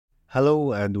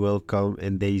Hallo en welkom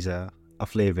in deze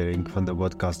aflevering van de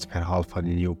podcast Verhaal van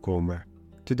een Nieuwkomer.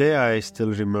 Today I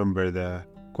still remember the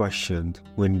question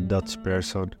when Dutch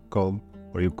person come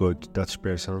or you go to Dutch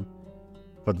person.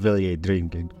 Wat wil jij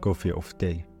drinken, coffee of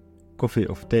tea? Coffee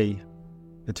of tea,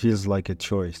 it feels like a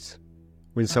choice.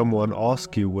 When someone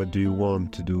asks you what do you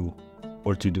want to do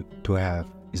or to have,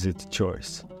 is it a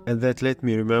choice? And that let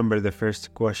me remember the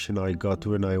first question I got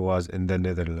when I was in the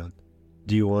Netherlands.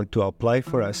 Do you want to apply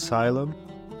for asylum?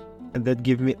 And that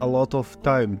gave me a lot of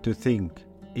time to think,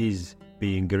 is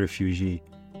being a refugee,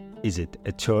 is it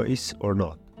a choice or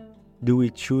not? Do we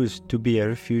choose to be a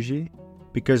refugee?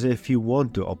 Because if you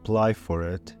want to apply for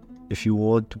it, if you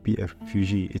want to be a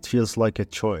refugee, it feels like a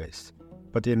choice.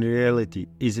 But in reality,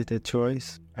 is it a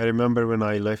choice? I remember when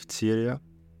I left Syria,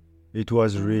 it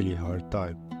was a really hard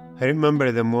time. I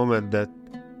remember the moment that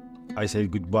I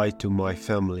said goodbye to my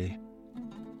family.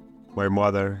 My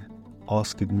mother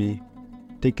asked me,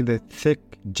 take the thick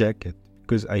jacket,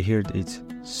 because I heard it's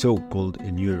so cold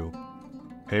in Europe.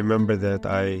 I remember that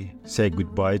I said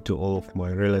goodbye to all of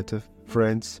my relatives,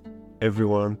 friends,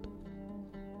 everyone,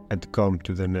 and come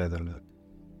to the Netherlands.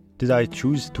 Did I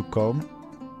choose to come?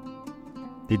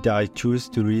 Did I choose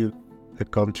to leave the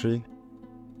country?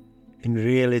 In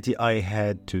reality, I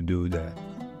had to do that.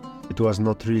 It was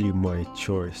not really my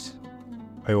choice.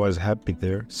 I was happy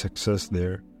there, success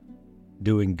there,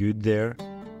 doing good there,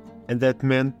 and that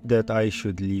meant that I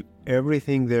should leave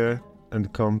everything there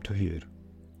and come to here.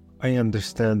 I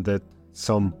understand that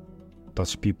some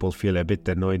Dutch people feel a bit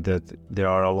annoyed that there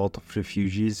are a lot of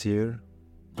refugees here.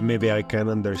 Maybe I can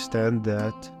understand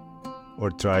that or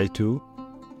try to,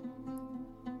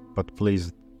 but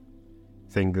please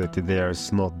think that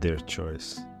there's not their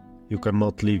choice. You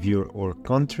cannot leave your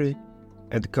country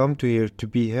and come to here to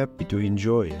be happy, to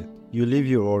enjoy it. You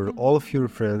leave all of your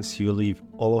friends, you leave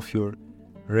all of your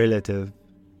relatives,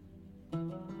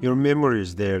 your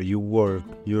memories there, your work,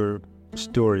 your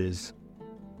stories,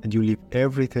 and you leave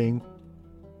everything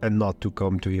and not to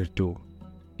come to here to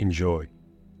enjoy.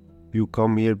 You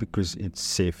come here because it's a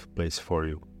safe place for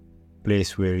you,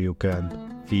 place where you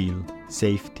can feel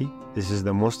safety. This is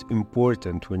the most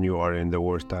important when you are in the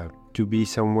wartime, to be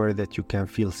somewhere that you can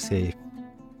feel safe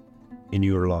in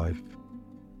your life.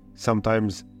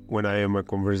 Sometimes when I am in a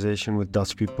conversation with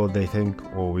Dutch people, they think,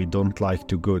 oh, we don't like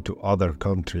to go to other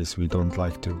countries. We don't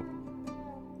like to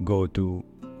go to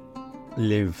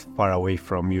live far away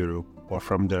from Europe or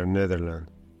from the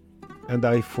Netherlands. And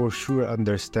I for sure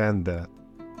understand that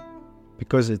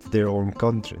because it's their own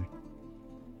country.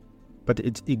 But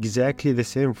it's exactly the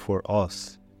same for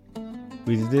us.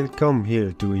 We didn't come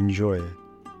here to enjoy it.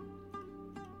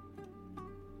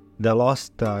 The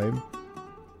last time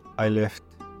I left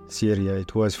Syria,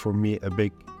 it was for me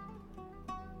it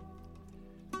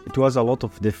was a lot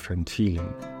of different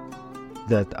feeling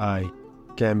that I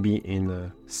can be in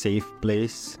a safe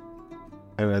place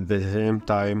and at the same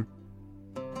time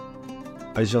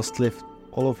I just left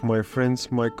all of my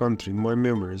friends, my country, my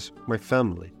memories, my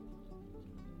family.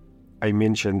 I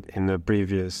mentioned in a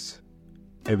previous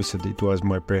episode it was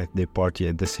my birthday party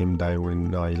at the same time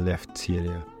when I left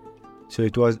Syria. So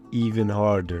it was even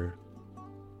harder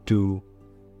to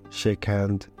shake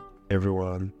hand,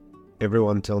 everyone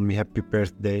tell me happy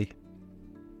birthday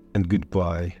and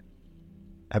goodbye.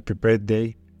 Happy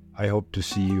birthday, I hope to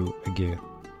see you again.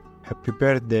 Happy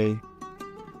birthday,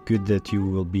 good that you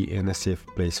will be in a safe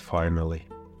place finally.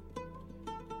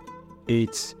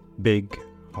 It's big,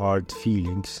 hard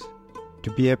feelings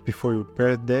to be happy for your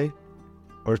birthday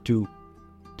or to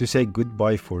say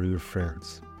goodbye for your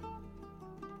friends.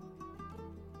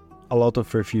 A lot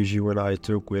of refugees when I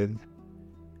talk with,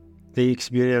 they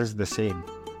experience the same.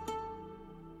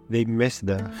 They miss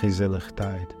the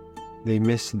gezelligheid. They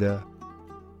miss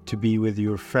to be with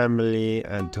your family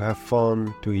and to have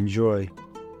fun, to enjoy.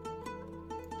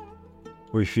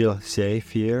 We feel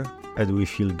safe here and we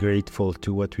feel grateful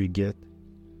to what we get.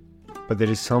 But there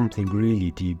is something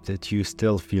really deep that you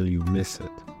still feel you miss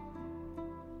it.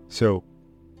 So,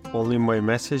 only my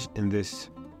message in this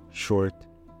short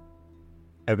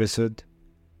episode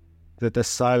that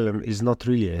asylum is not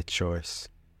really a choice.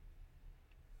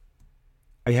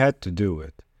 I had to do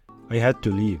it. I had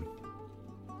to leave.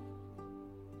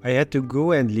 I had to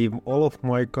go and leave all of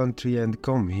my country and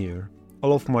come here.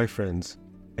 All of my friends.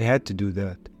 I had to do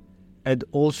that. And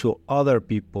also other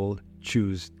people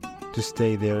choose to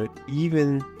stay there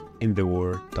even in the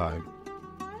war time.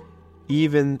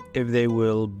 Even if they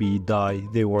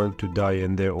they want to die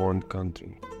in their own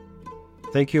country.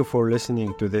 Thank you for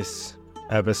listening to this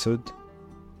episode.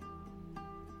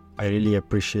 I really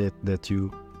appreciate that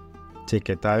you take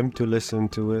a time to listen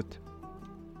to it.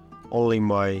 only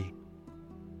my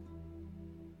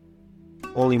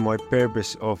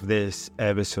purpose of this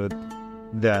episode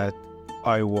that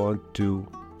I want to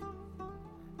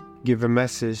give a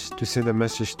message, to send a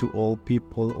message to all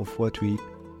people of what we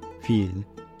feel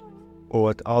or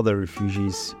what other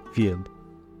refugees feel,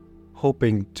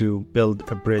 hoping to build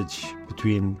a bridge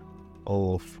between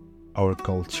all of our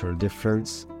culture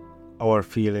difference, our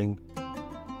feeling,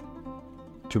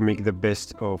 to make the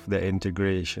best of the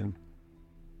integration,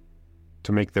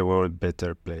 to make the world a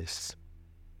better place.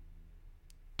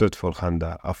 Tot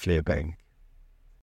volgende aflevering.